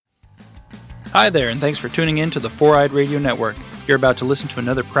Hi there, and thanks for tuning in to the Four-Eyed Radio Network. You're about to listen to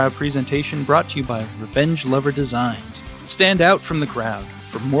another proud presentation brought to you by Revenge Lover Designs. Stand out from the crowd.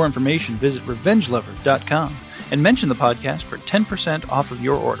 For more information, visit revengelover.com and mention the podcast for 10% off of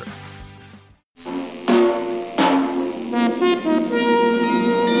your order.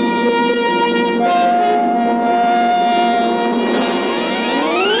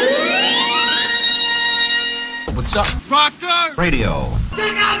 What's up? Rocker Radio.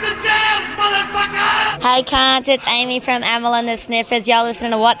 Take out the jams, motherfucker! Hey, cunts, it's Amy from Amyl and the Sniffers. Y'all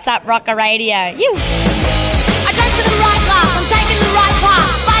listening to Wassup Rocker Radio. You! I go to the right laugh, I'm taking the right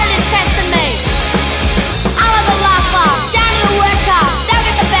path. Fight it is testing me. I'll have the last laugh, down to the work hard. They'll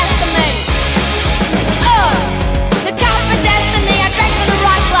get the best of me. The cup for destiny, I drank from the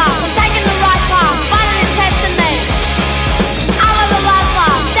right glass. I'm taking the right path. Fight it is testing me. I'll have the last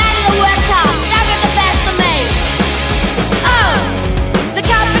laugh, down to the work hard. They'll get the best of me. The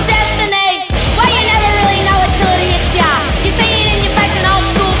cup of destiny. Well, you never really know it till it hits ya. You see it in your face, an old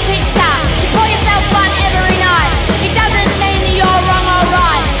school picture. You pour yourself one every night. It doesn't mean that you're wrong or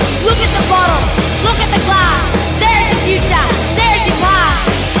right. Look at the bottle, look at the glass. There's your future, there's your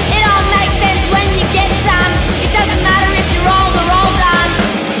past. It all makes sense when you get some. It doesn't matter if you're old or all done.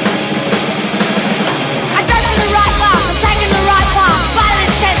 I go to the right glass, I'm taking the right path. Fight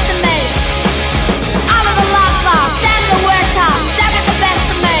it is testing me. Out of the last laugh, down to the work task. They'll get the best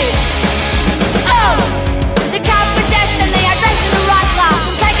of me. The cup of destiny. I drank from the right glass.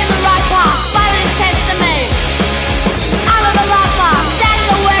 I'm taking the right path. Fight it is testing me. Out of the last laugh, down to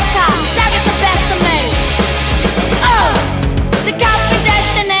the work task. They'll get the best of me. The cup of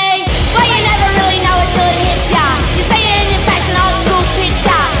destiny. Well, you never really know it till it hits ya. You see it in your face, an old school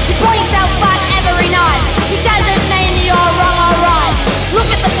picture. You pour yourself one every night. It doesn't mean that you're wrong or right.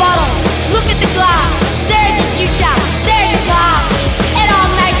 Look at the bottle, look at the glass. There's your future, there's your past. It all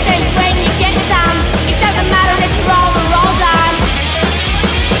makes sense when you get some. It doesn't matter if you're old or all done.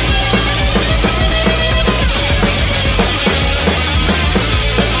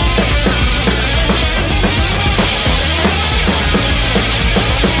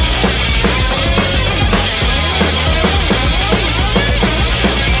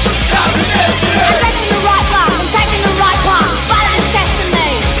 I'm taking the right glass, I'm taking the right path. Fight it is testing me.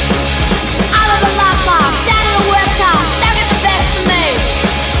 Out of the last laugh, down to the work task. They'll get the best of me.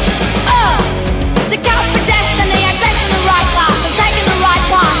 The cup for destiny. I drank from the right glass, I'm taking the right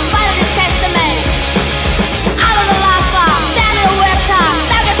path. Fight it is testing me. Out of the last laugh, down to the work task.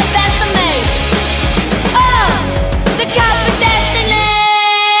 They'll get the best of me. The cup for destiny.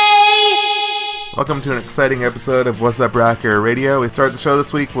 Welcome to an exciting episode of Wassup Rocker Radio. We started the show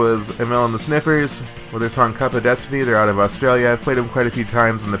this week was Amyl and the Sniffers with their song Cup of Destiny. They're out of Australia. I've played them quite a few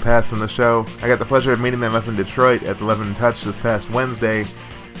times in the past on the show. I got the pleasure of meeting them up in Detroit at the Love and Touch this past Wednesday.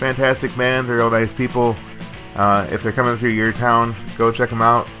 Fantastic band, real nice people. If they're coming through your town, go check them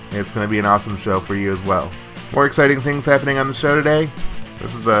out. It's going to be an awesome show for you as well. More exciting things happening on the show today.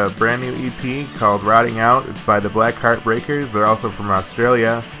 This is a brand new EP called Rotting Out. It's by the Black Heartbreakers. They're also from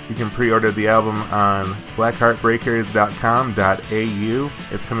Australia. You can pre-order the album on blackheartbreakers.com.au.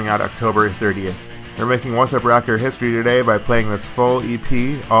 It's coming out October 30th. We're making Wassup Rocker history today by playing this full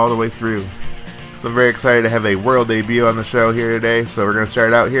EP all the way through. So I'm very excited to have a world debut on the show here today. So we're going to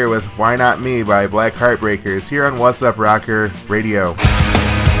start out here with Why Not Me by Black Heartbreakers here on Wassup Rocker Radio.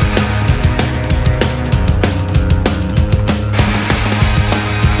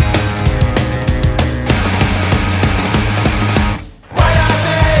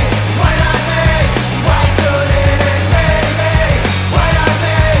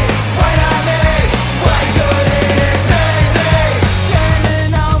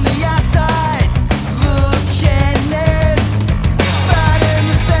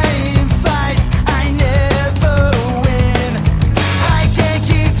 I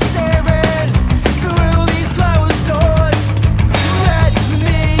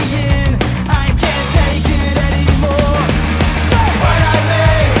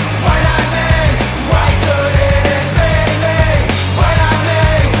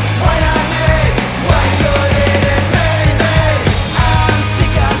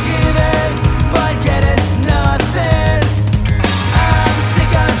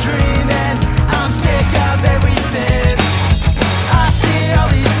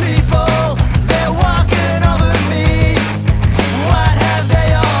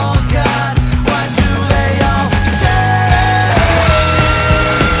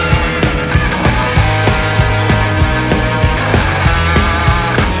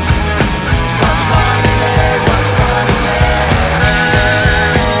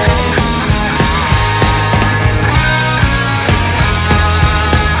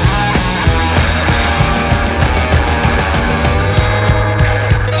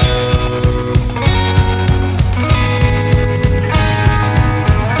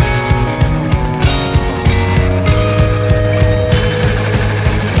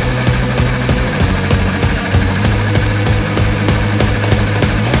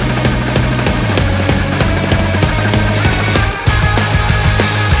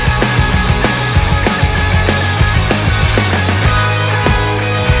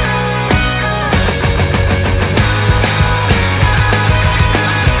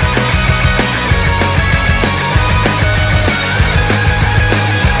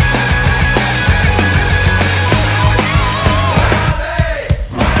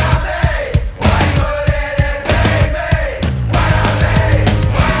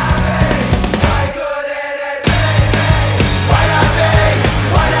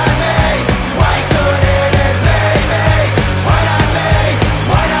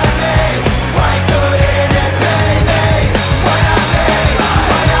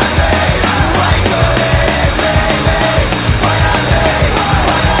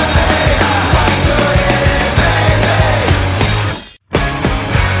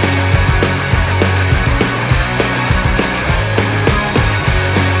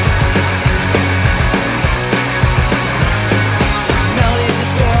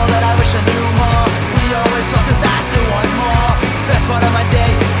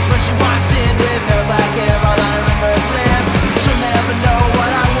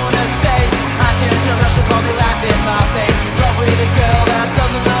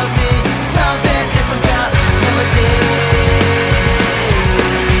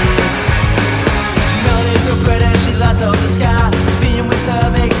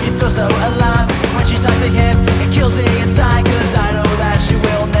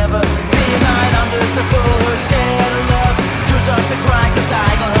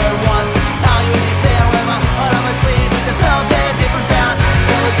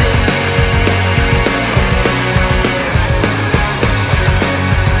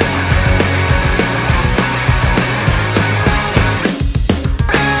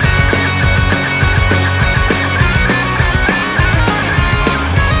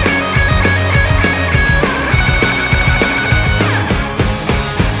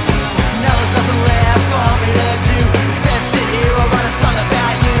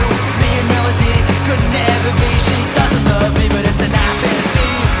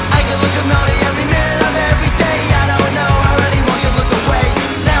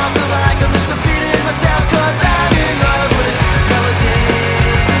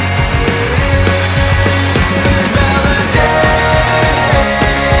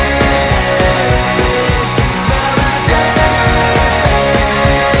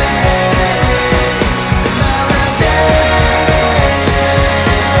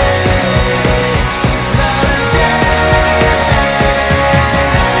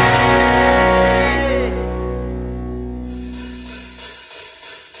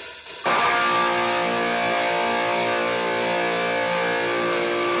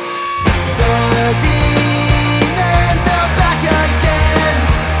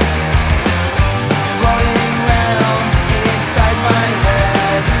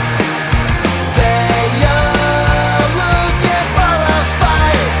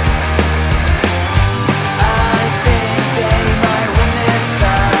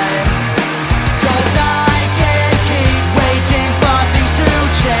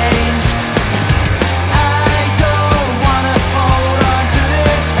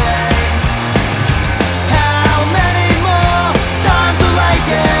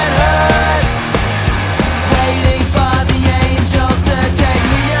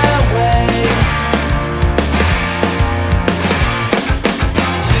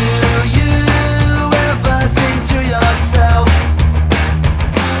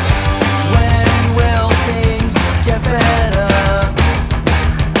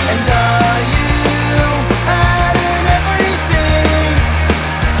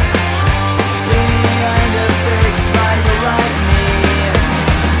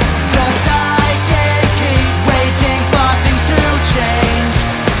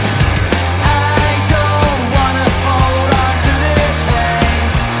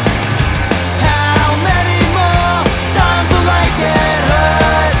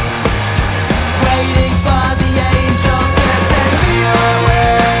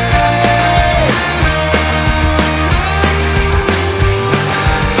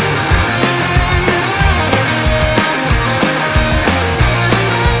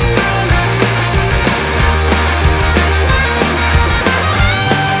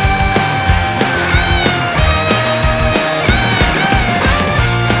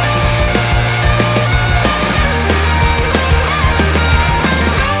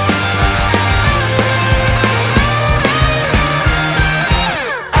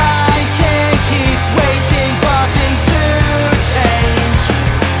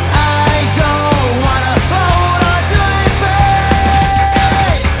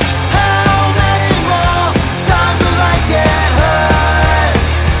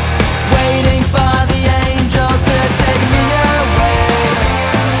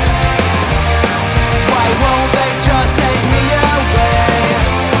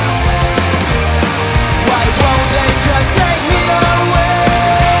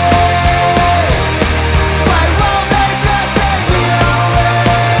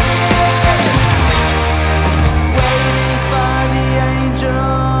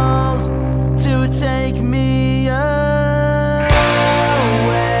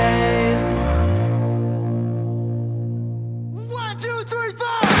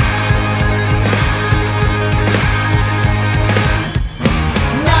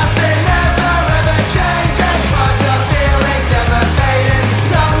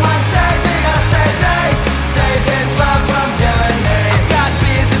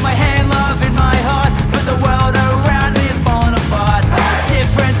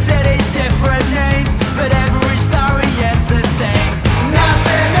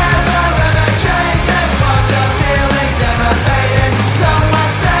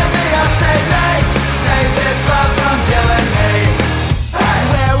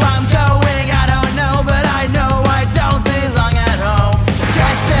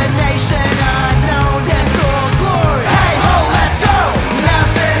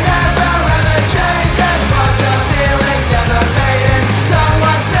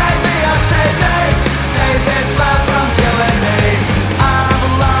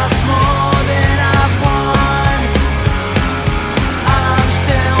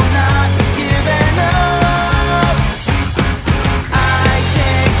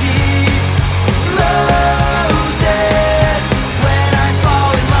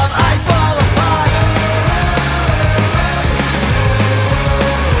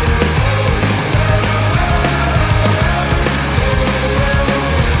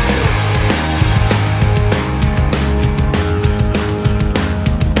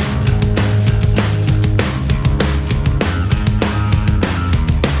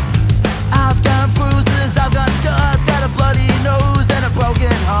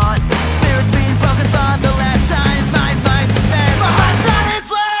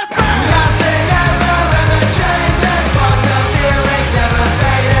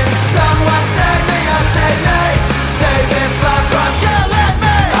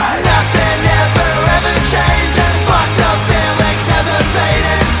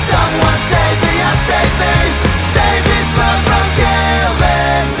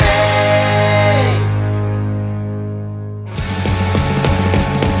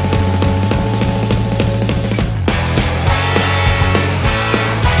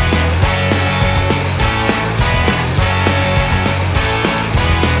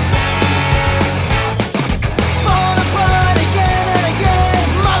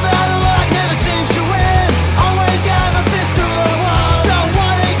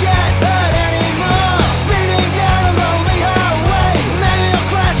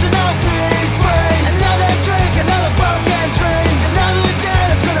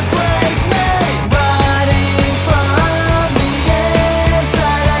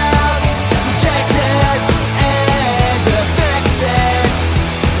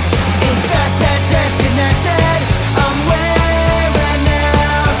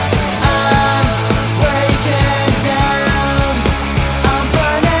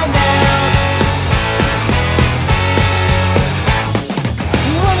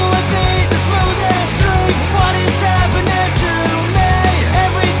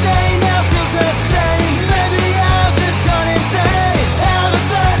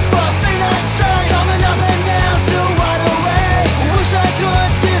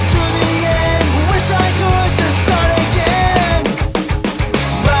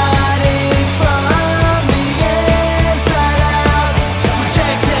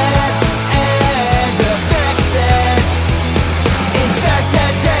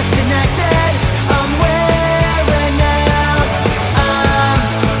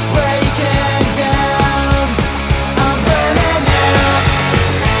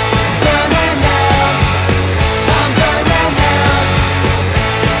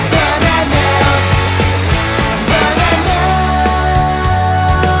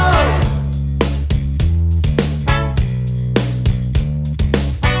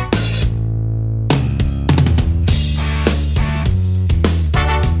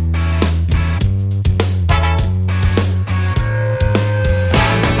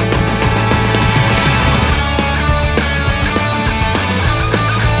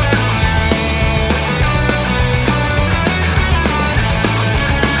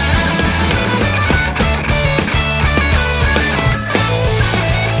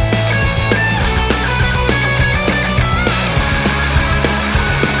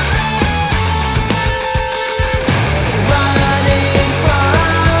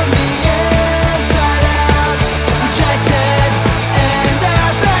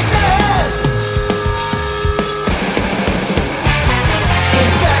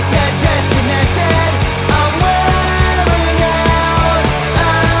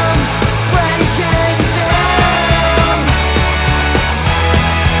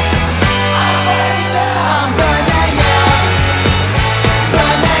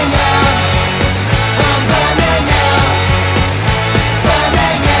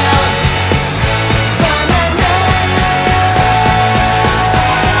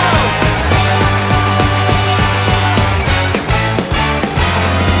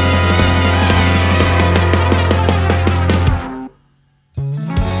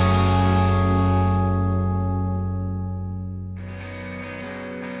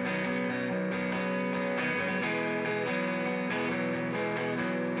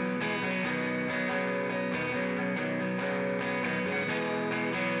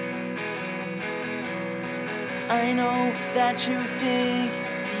I know that you think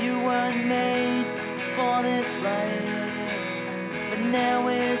you weren't made for this life, but now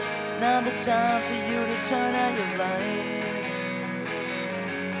is not the time for you to turn out your lights.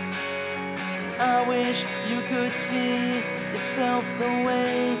 I wish you could see yourself the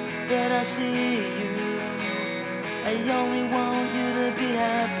way that I see you. I only want you to be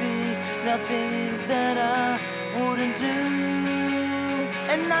happy, nothing that I wouldn't do.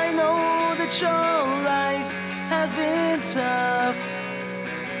 And I know that your life has been tough.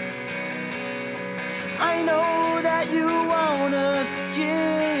 I know that you wanna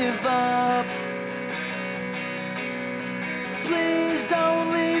give up. Please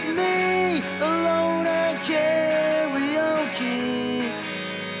don't leave me alone at karaoke.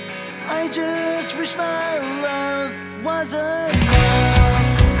 I just wish my love was enough.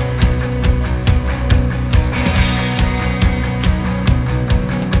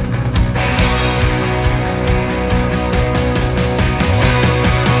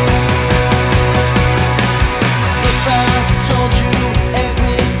 Told you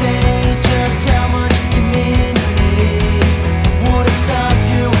every day just how much you mean to me. Would it stop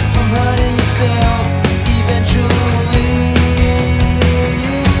you from hurting yourself eventually?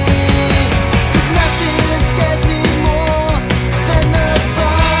 'Cause nothing scares me more than the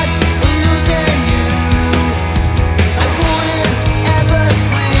thought of losing you. I wouldn't ever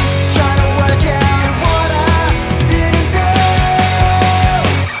sleep trying to work out what I didn't do.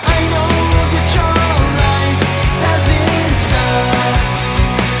 I know that your life has been tough.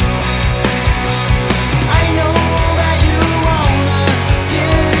 I know that you wanna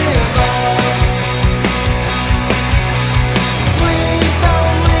give up. Please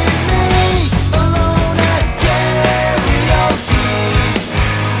don't leave me alone at karaoke.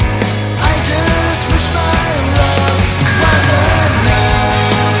 I just wish my love was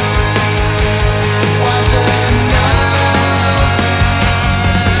enough. Was enough.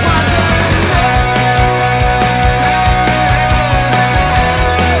 Was that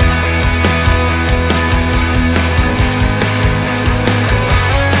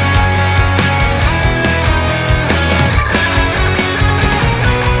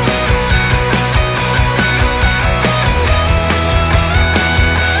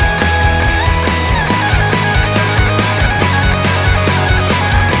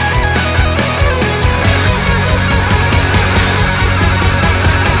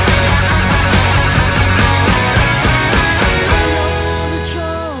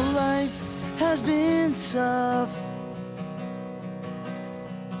your life has been tough.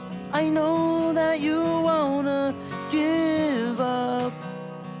 I know that you wanna give up.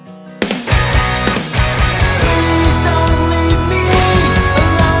 Please don't leave me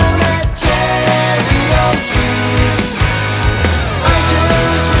alone at karaoke. I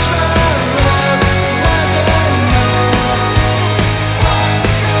just wish my love was enough.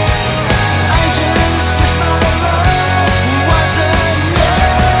 I just wish my love was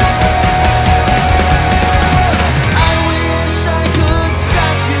enough. I wish I could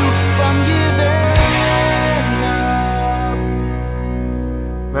stop you from giving up.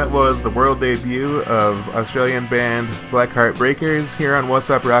 That was the world debut of Australian band Black Heart Breakers here on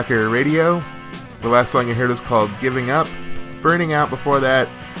Wassup Rocker Radio. The last song you heard was called Giving Up. Burning Out before that,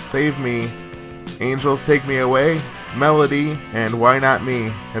 Save Me, Angels Take Me Away, Melody, and Why Not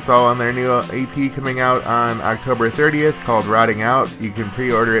Me. It's all on their new EP coming out on October 30th called Rotting Out. You can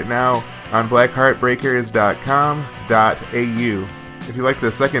pre-order it now on blackheartbreakers.com.au. If you like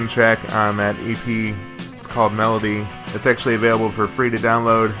the second track on that EP, it's called Melody. It's actually available for free to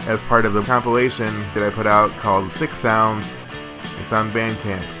download as part of the compilation that I put out called Six Sounds. It's on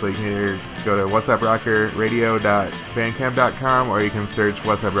Bandcamp, so you can either go to whatsupRockerRadio.bandcamp.com or you can search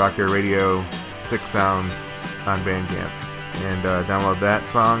Wassup Rocker Radio 6 Sounds on Bandcamp and download that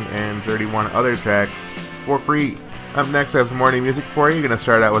song and 31 other tracks for free. Up next, I have some more new music for you. Going to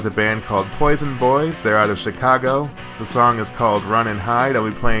start out with a band called Poison Boys. They're out of Chicago. The song is called Run and Hide. I'll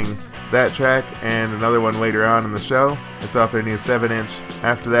be playing that track and another one later on in the show. It's off their new 7-inch.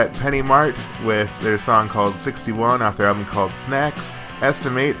 After that, PennyMart with their song called 61 off their album called Snacks.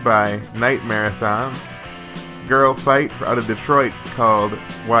 Estimate by Night Marathons. Girl Fight out of Detroit called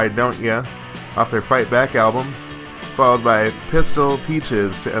Why Don't Ya off their Fight Back album. Followed by Pistol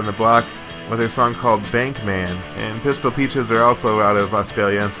Peaches to end the block with their song called Bankman. And Pistol Peaches are also out of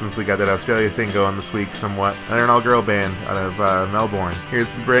Australia, and since we got that Australia thing going this week somewhat, and they're an all-girl band out of Melbourne.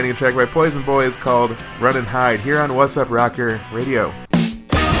 Here's a brand new track by Poison Boys called Run and Hide here on Wassup Rocker Radio.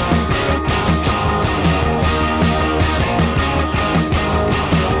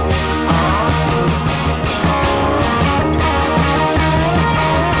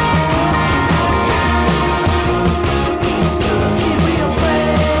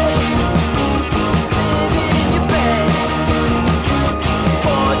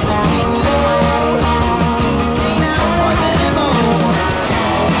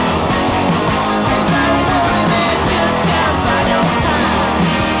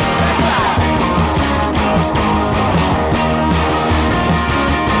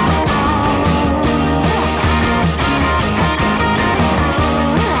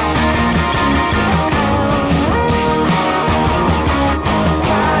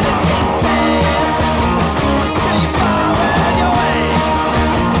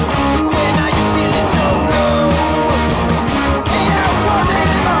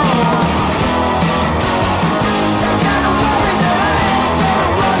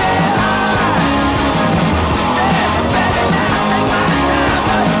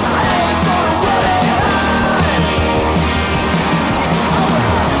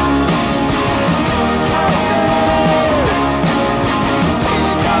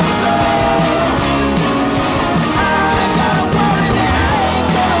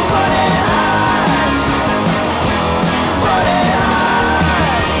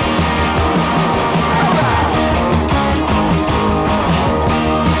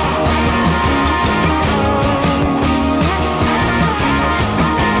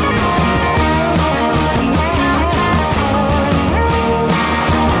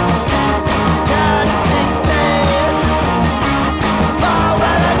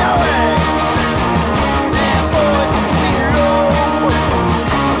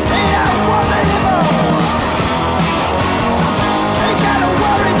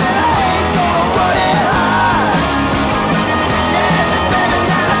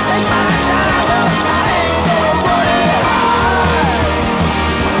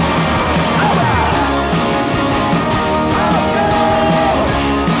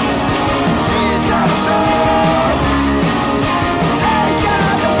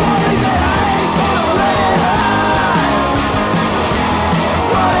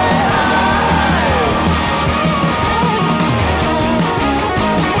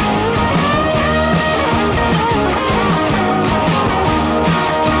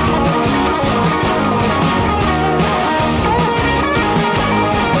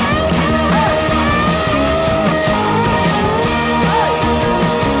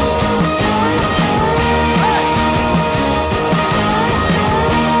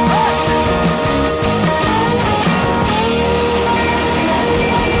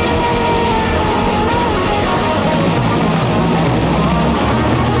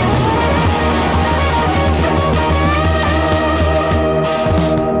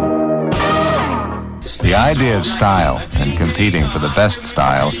 idea of style and competing for the best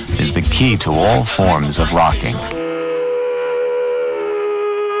style is the key to all forms of rocking.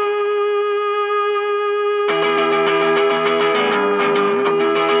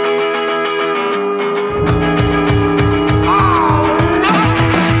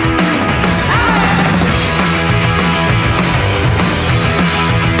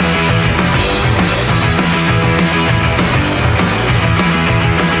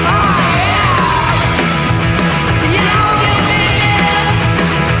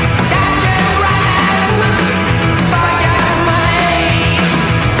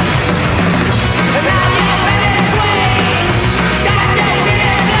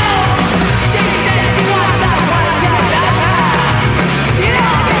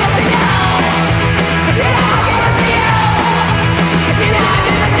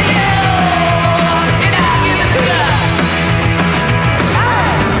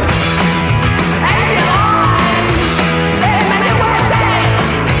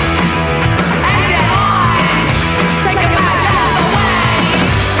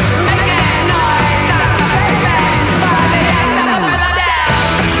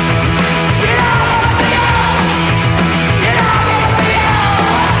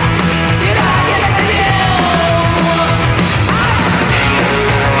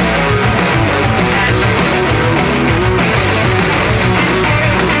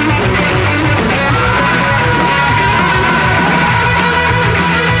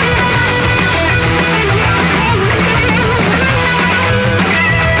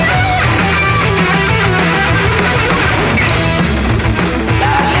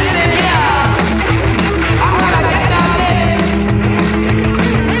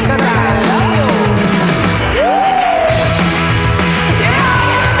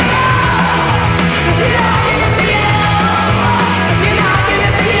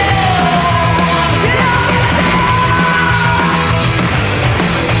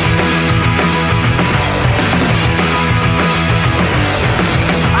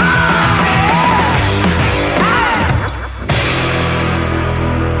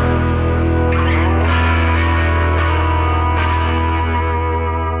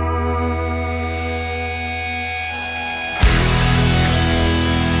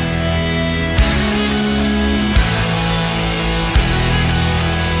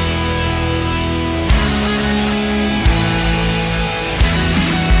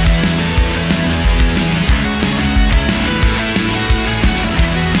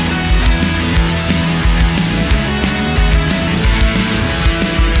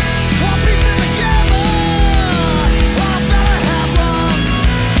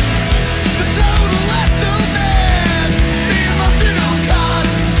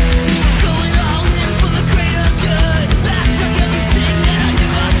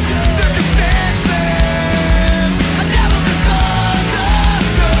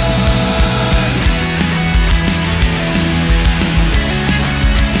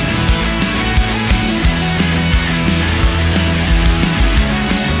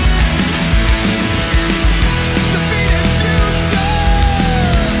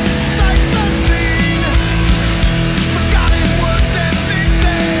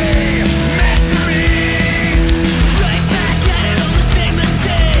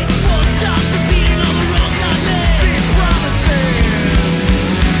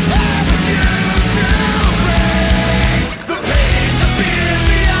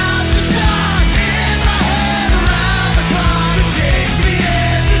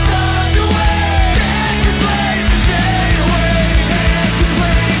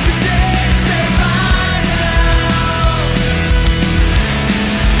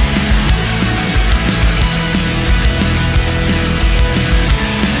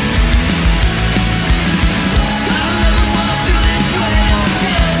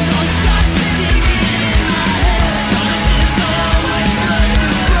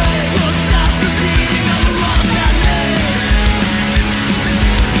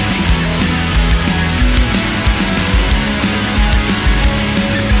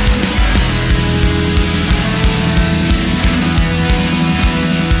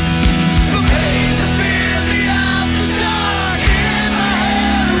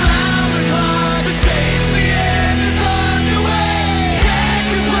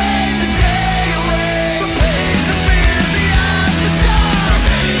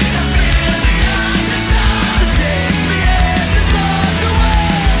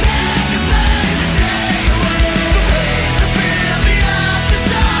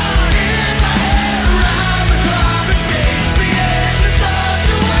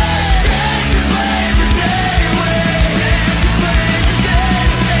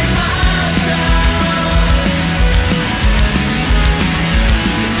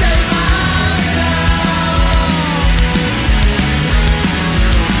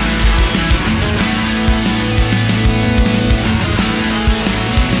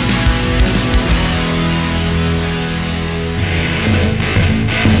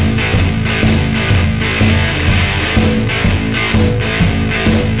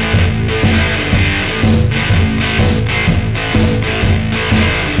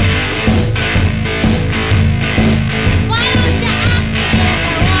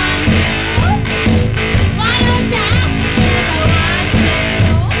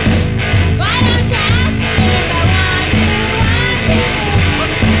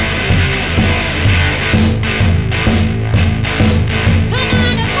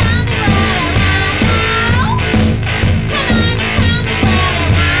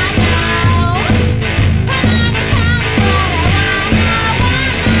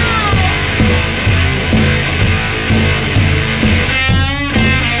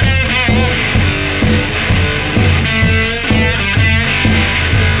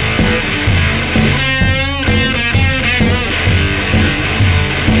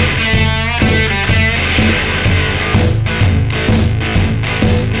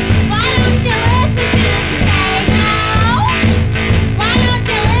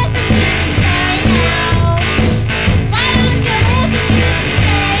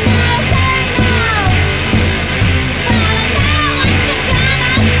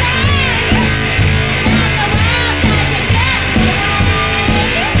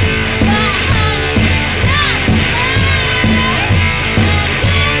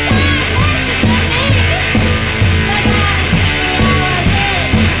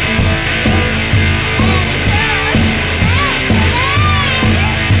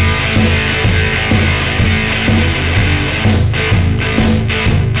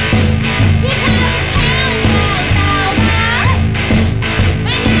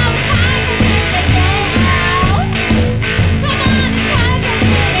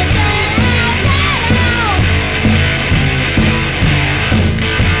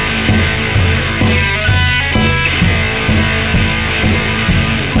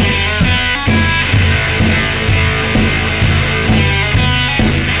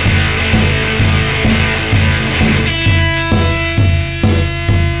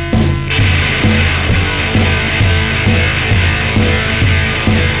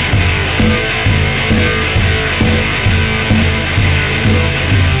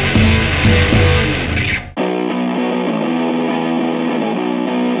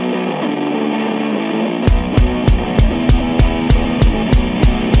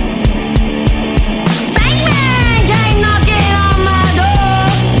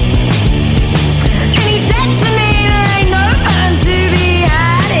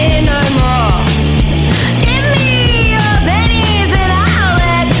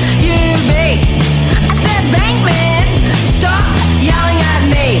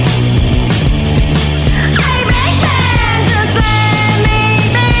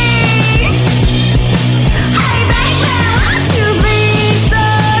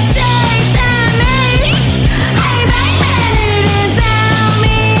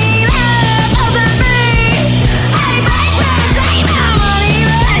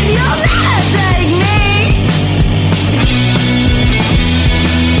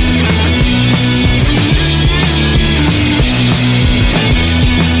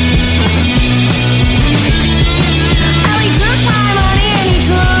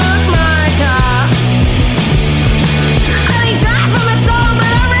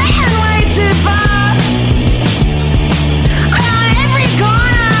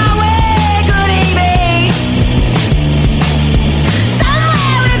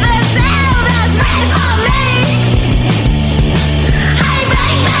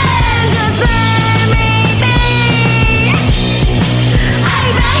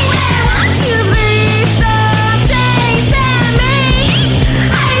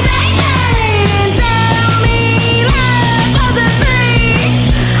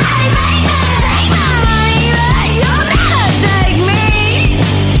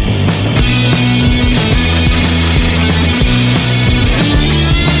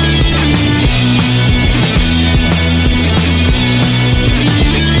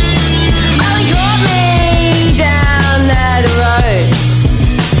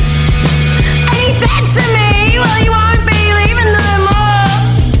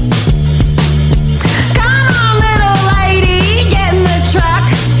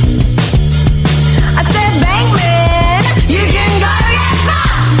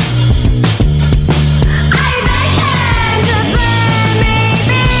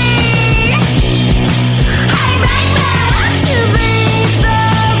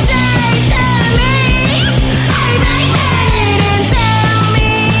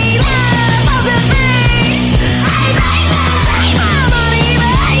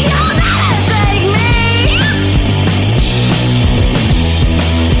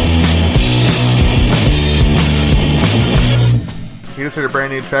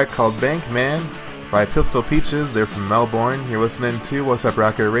 brand new track called Bank Man by Pistol Peaches. They're from Melbourne. You're listening to What's Up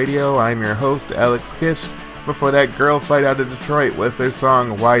Rocker Radio. I'm your host, Alex Kish. Before that, Girl Fight out of Detroit with their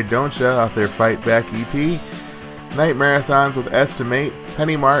song Why Don't Ya off their Fight Back EP. Night Marathons with Estimate.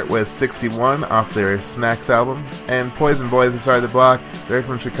 PennyMart with 61 off their Snacks album. And Poison Boys inside the block. They're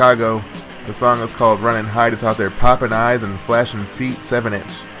from Chicago. The song is called Run and Hide. It's off their Poppin' Eyes and Flashin' Feet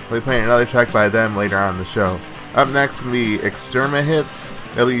 7-inch. We'll be playing another track by them later on in the show. Up next will be Exterma Hits.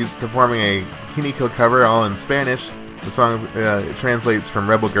 They'll be performing a Bikini Kill cover all in Spanish. The song translates from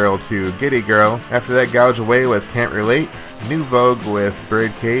Rebel Girl to Giddy Girl. After that, Gouge Away with Can't Relate. New Vogue with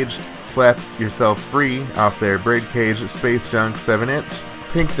Birdcage. Slap Yourself Free off their Birdcage Space Junk 7-inch.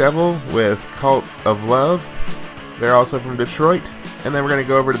 Pink Devil with Cult of Love. They're also from Detroit. And then we're going to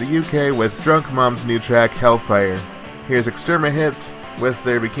go over to the UK with Drunk Mom's new track, Hellfire. Here's Exterma Hits with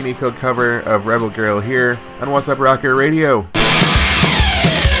their Bikini Kill cover of Rebel Girl here on What's Up Rocker Radio.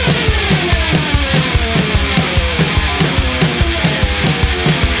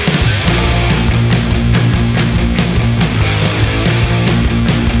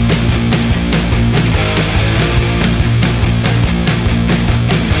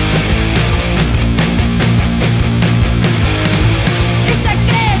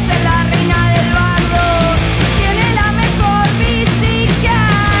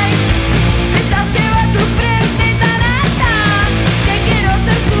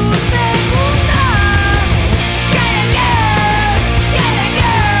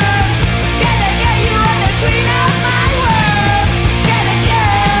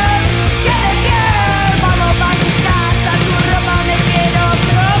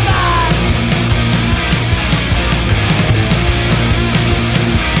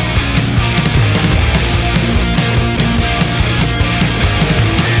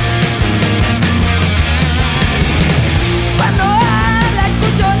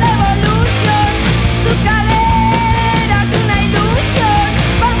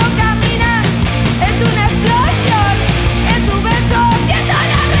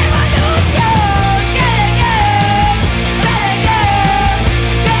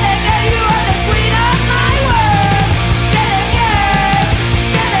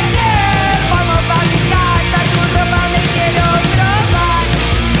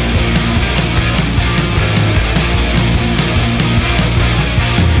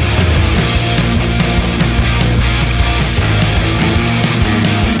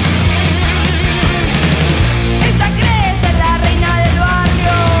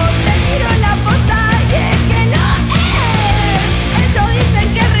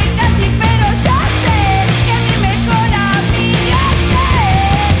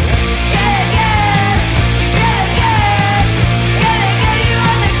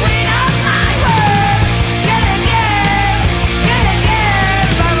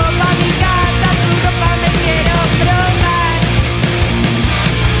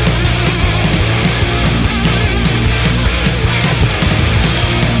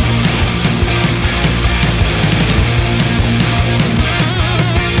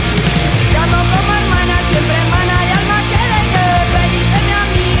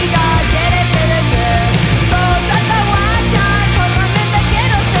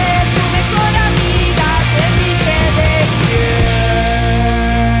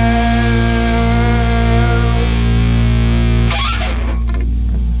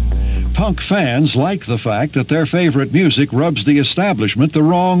 Punk fans like the fact that their favorite music rubs the establishment the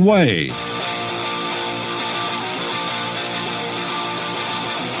wrong way. We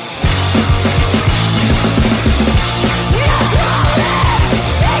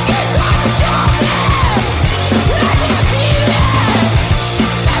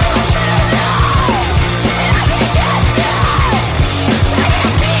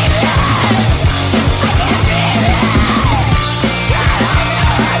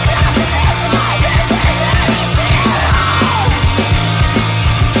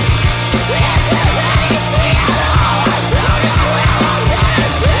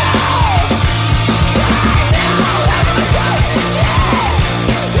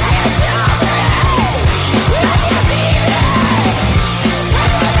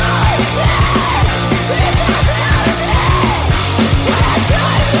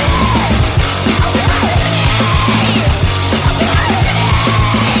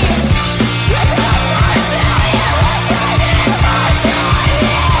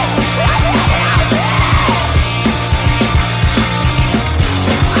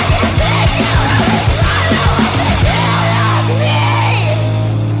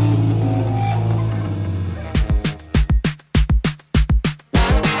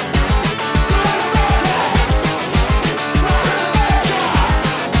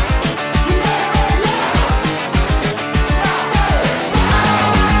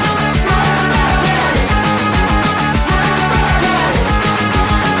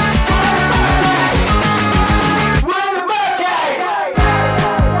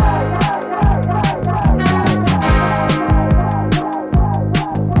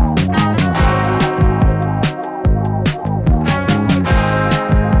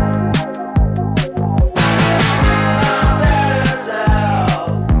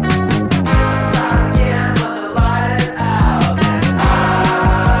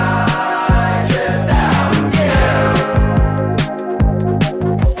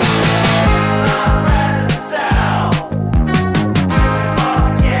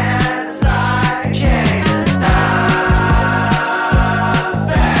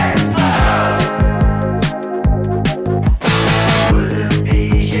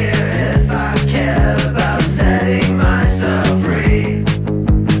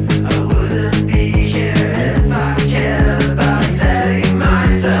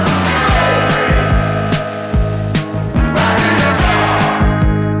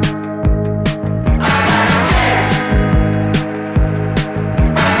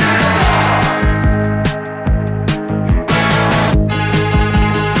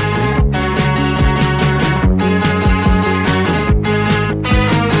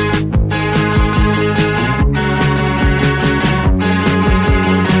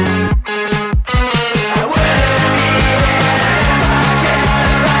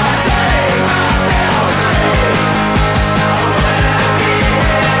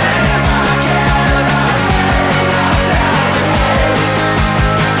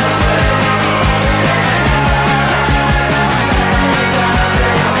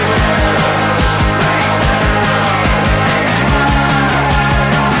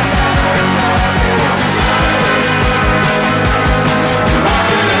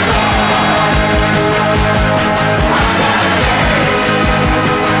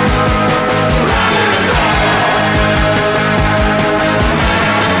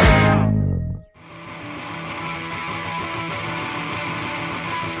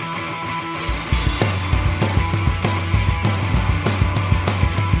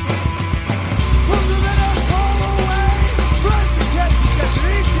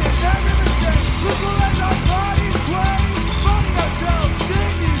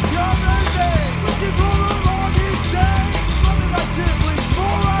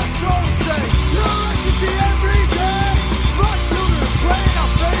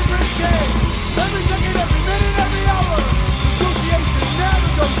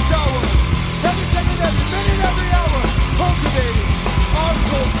sour. Every second, every minute, every hour, cultivating our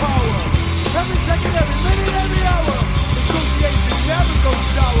soul power. Every second, every minute, every hour, association never goes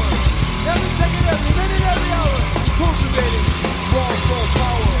sour. Every second, every minute, every hour, cultivating our soul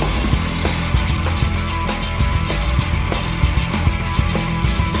power.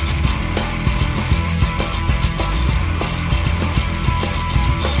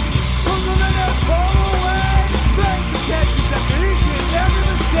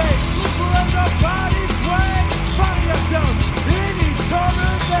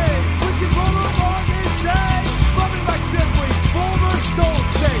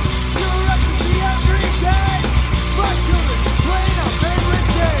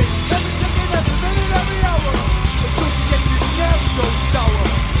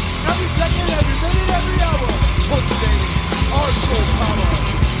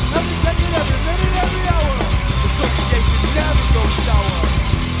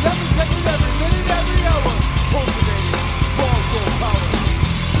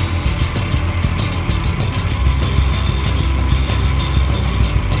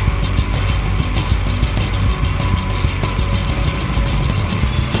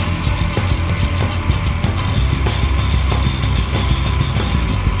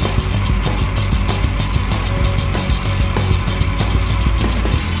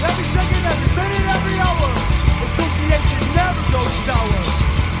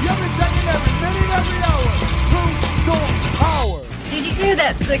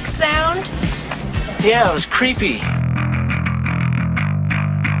 Sick sound? Yeah, it was creepy.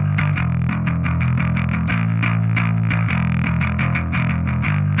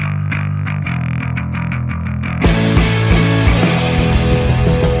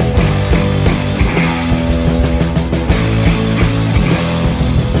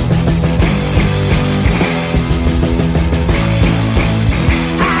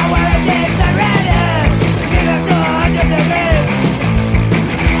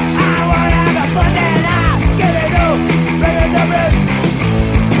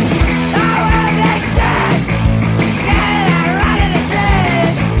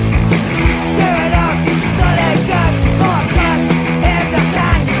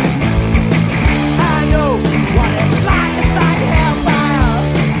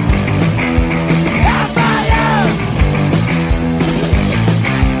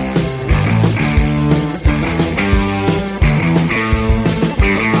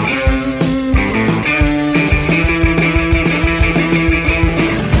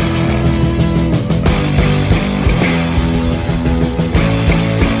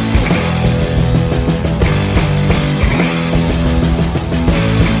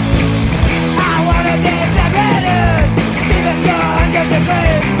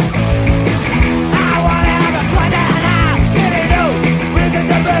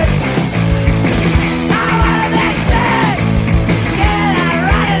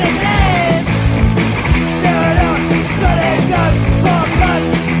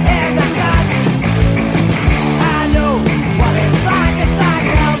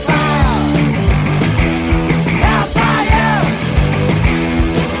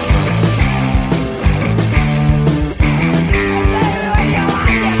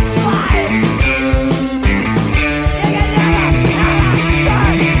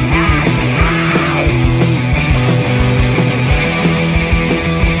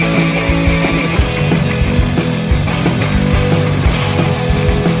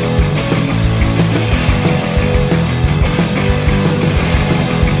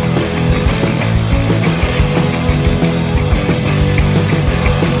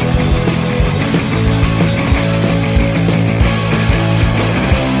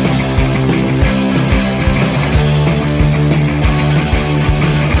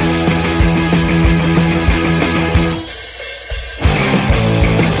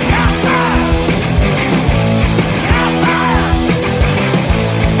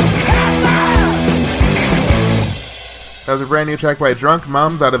 That was a brand new track by Drunk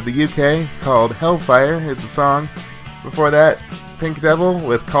Mums out of the UK called Hellfire. Here's the song. Before that, Pink Devil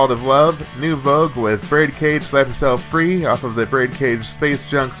with Call of Love, New Vogue with Birdcage Slap Yourself Free off of the Birdcage Space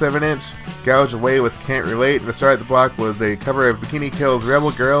Junk 7-inch, Gouge Away with Can't Relate, and to start the block was a cover of Bikini Kill's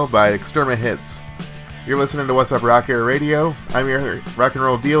Rebel Girl by Exterma Hits. You're listening to What's Up Rocker Radio. I'm your rock and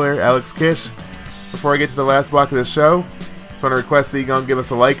roll dealer, Alex Kish. Before I get to the last block of the show, just want to request that you go and give us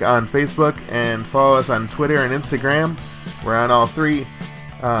a like on Facebook and follow us on Twitter and Instagram. We're on all three.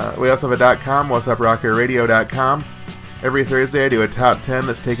 We also have a .com, whatsupRockerRadio.com. Every Thursday I do a top 10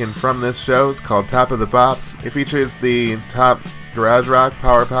 that's taken from this show. It's called Top of the Pops. It features the top garage rock,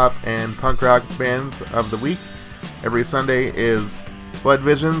 power pop, and punk rock bands of the week. Every Sunday is Blood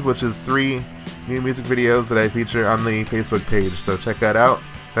Visions, which is 3 new music videos that I feature on the Facebook page, so check that out.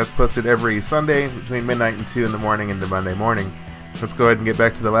 That's posted every Sunday between midnight and 2 in the morning into Monday morning. Let's go ahead and get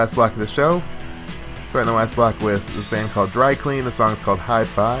back to the last block of the show. Starting the last block with this band called Dry Clean. The song is called High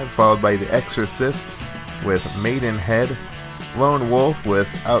Five, followed by The Exorcists with Maidenhead, Lone Wolf with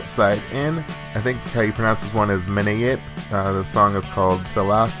Outside In. I think how you pronounce this one is Menayit. The song is called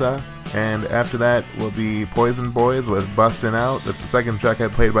Thalassa. And after that will be Poison Boys with Bustin' Out. That's the second track I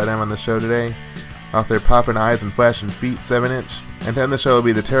played by them on the show today, off their Poppin' Eyes and Flashing Feet 7-inch. And then the show will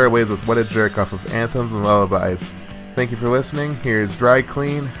be The Tearaways with What a Jerk off of Anthems and Lullabies. Thank you for listening. Here's Dry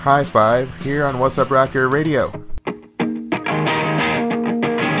Clean, High Five, here on Wassup Rocker Radio.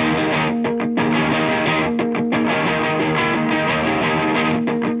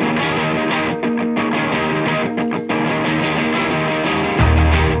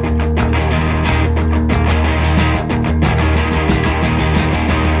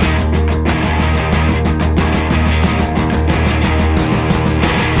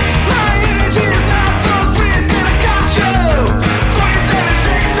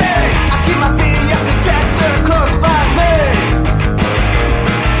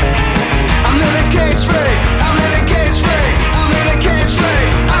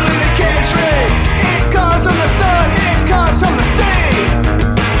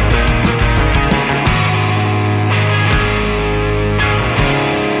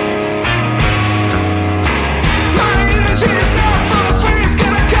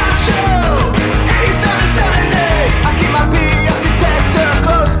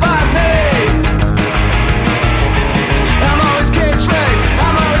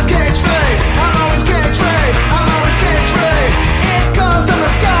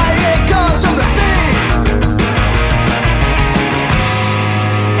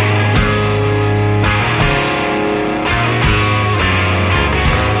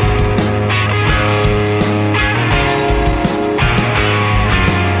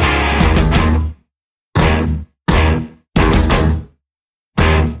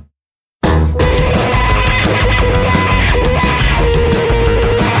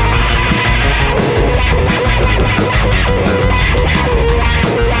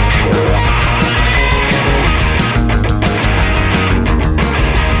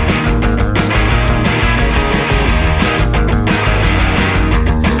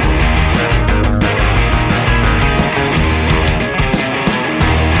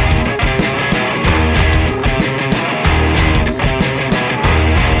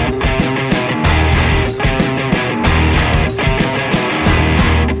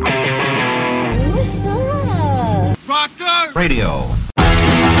 Radio.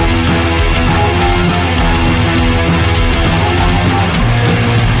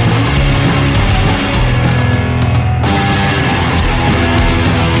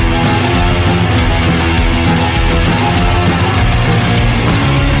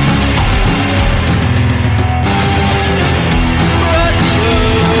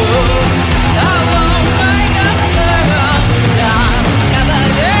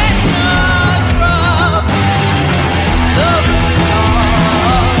 Love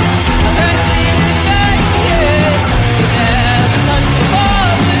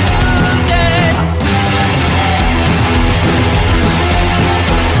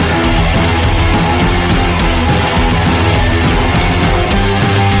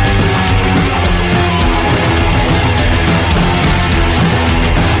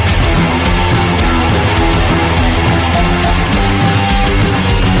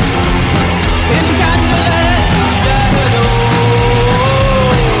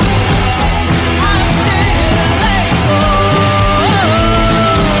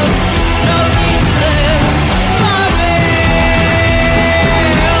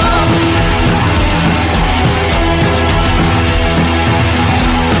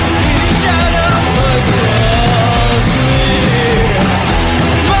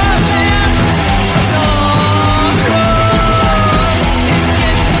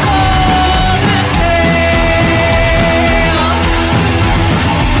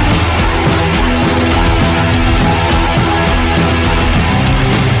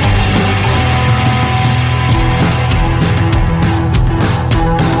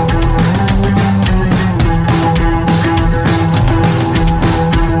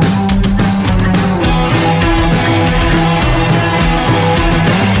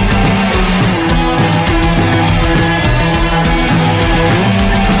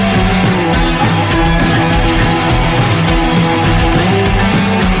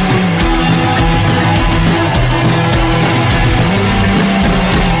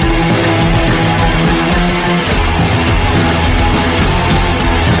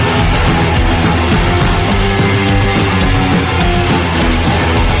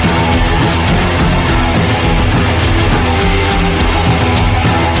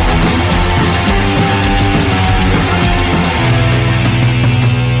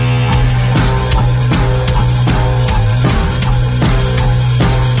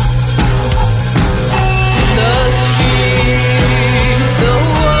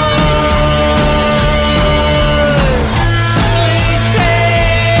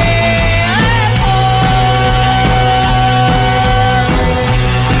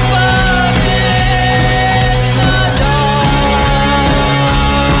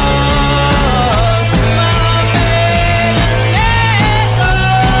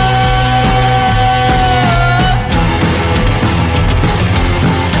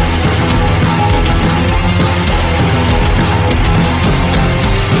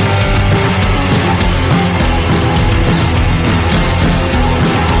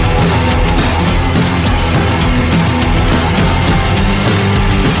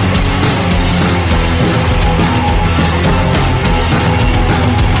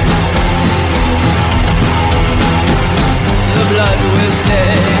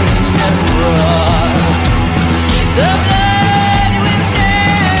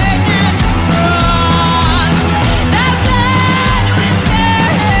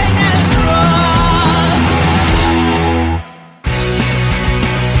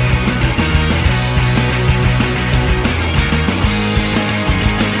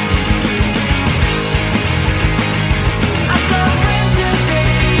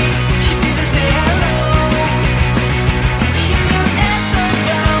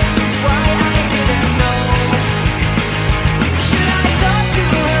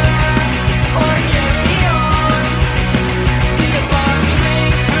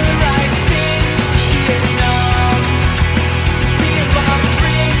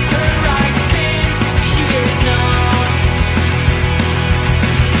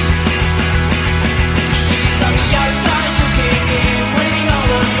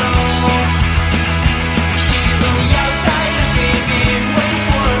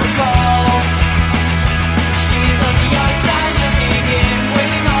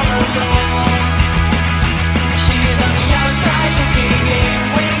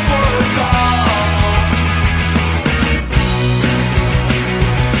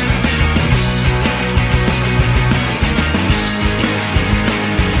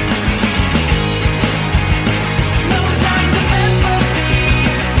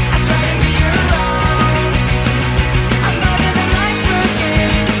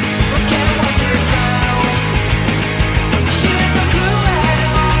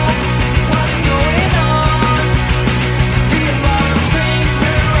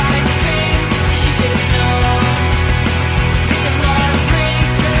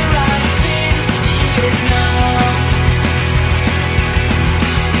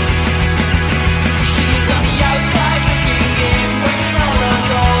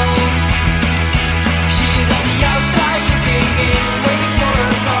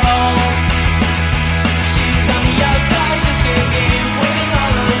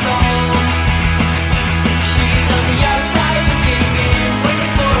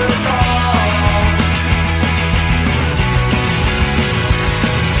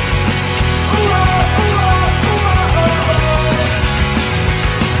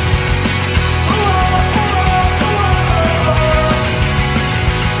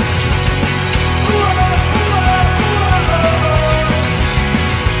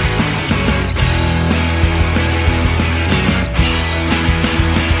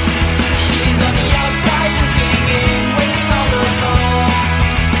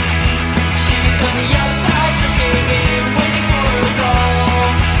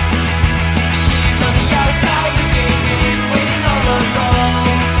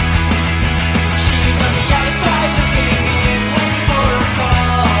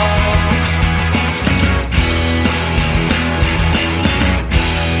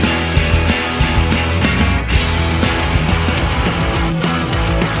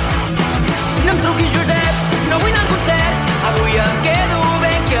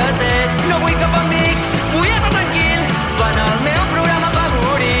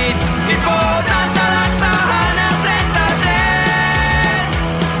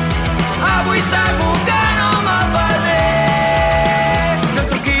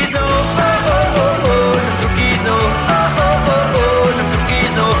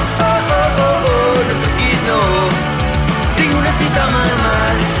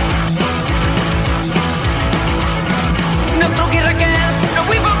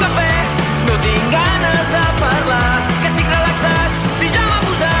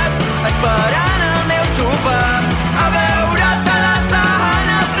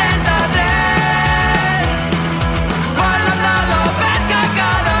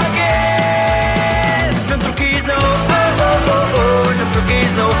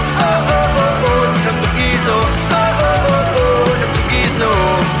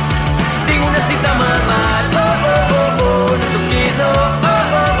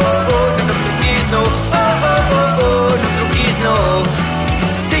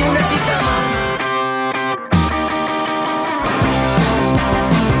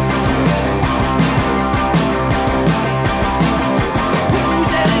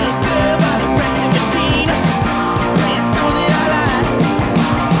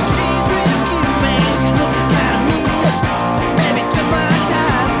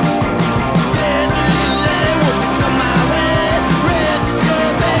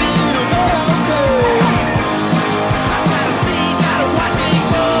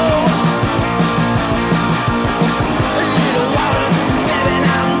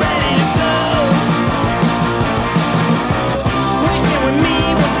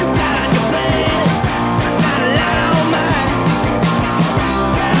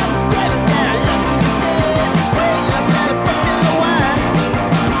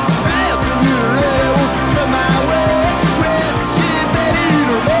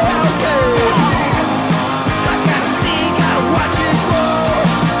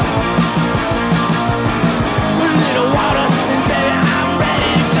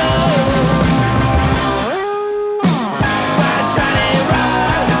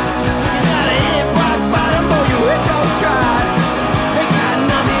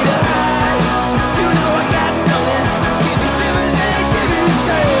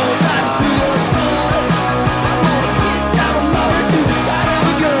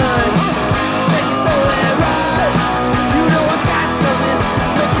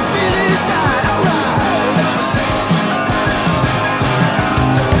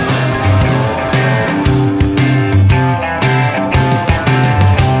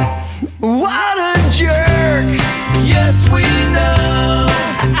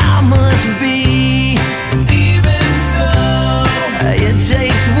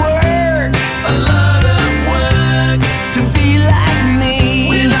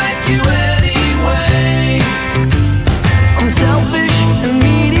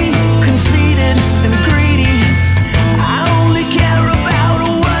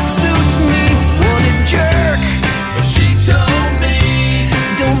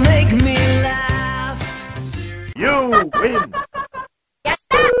You win.